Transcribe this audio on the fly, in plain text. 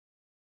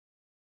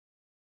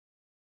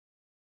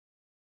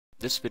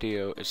This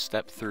video is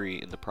step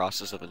 3 in the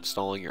process of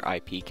installing your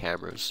IP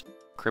cameras,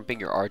 crimping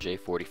your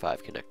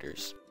RJ45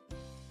 connectors.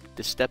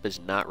 This step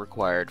is not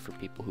required for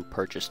people who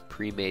purchased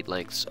pre-made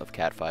lengths of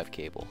Cat5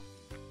 cable.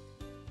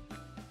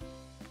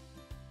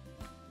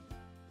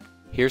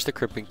 Here's the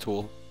crimping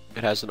tool.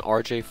 It has an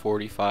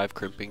RJ45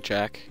 crimping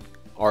jack,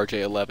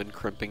 RJ11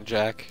 crimping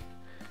jack,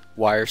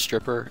 wire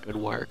stripper, and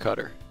wire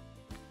cutter.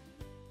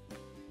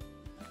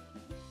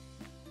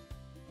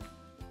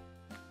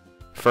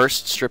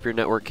 First, strip your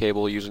network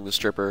cable using the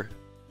stripper.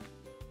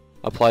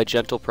 Apply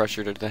gentle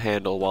pressure to the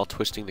handle while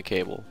twisting the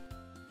cable.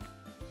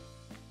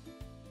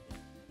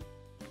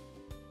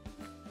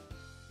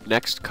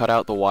 Next, cut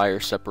out the wire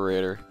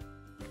separator.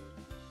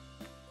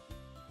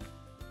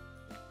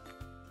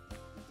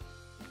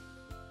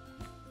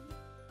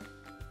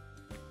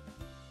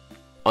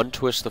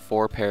 Untwist the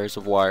 4 pairs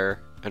of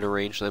wire and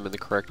arrange them in the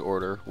correct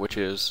order, which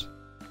is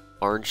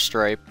orange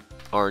stripe,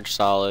 orange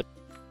solid,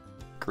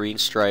 green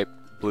stripe,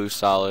 blue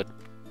solid,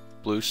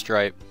 blue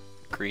stripe,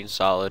 green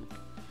solid,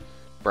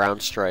 brown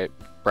stripe,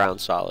 brown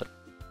solid.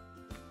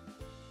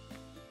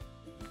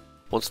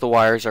 Once the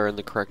wires are in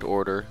the correct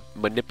order,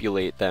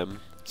 manipulate them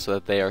so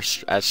that they are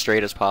as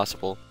straight as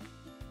possible.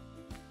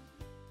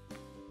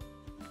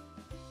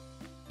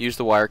 Use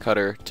the wire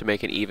cutter to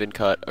make an even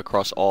cut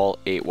across all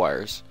 8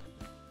 wires.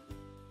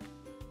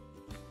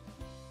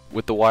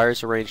 With the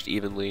wires arranged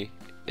evenly,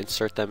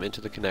 insert them into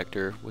the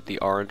connector with the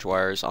orange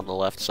wires on the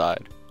left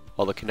side,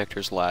 while the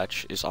connector's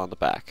latch is on the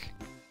back.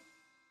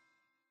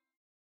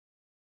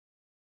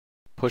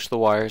 Push the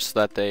wires so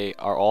that they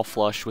are all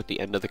flush with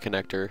the end of the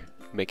connector,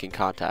 making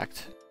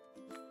contact.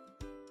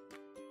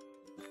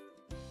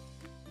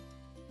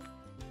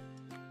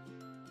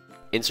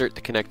 Insert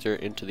the connector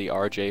into the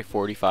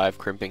RJ45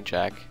 crimping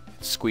jack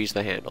and squeeze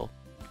the handle.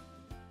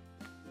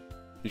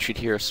 You should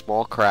hear a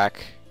small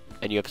crack,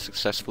 and you have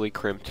successfully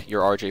crimped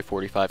your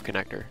RJ45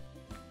 connector.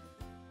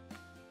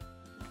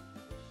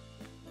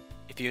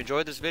 If you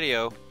enjoyed this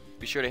video,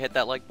 be sure to hit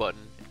that like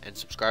button and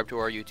subscribe to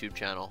our YouTube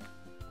channel.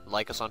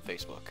 Like us on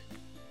Facebook.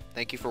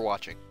 Thank you for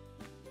watching.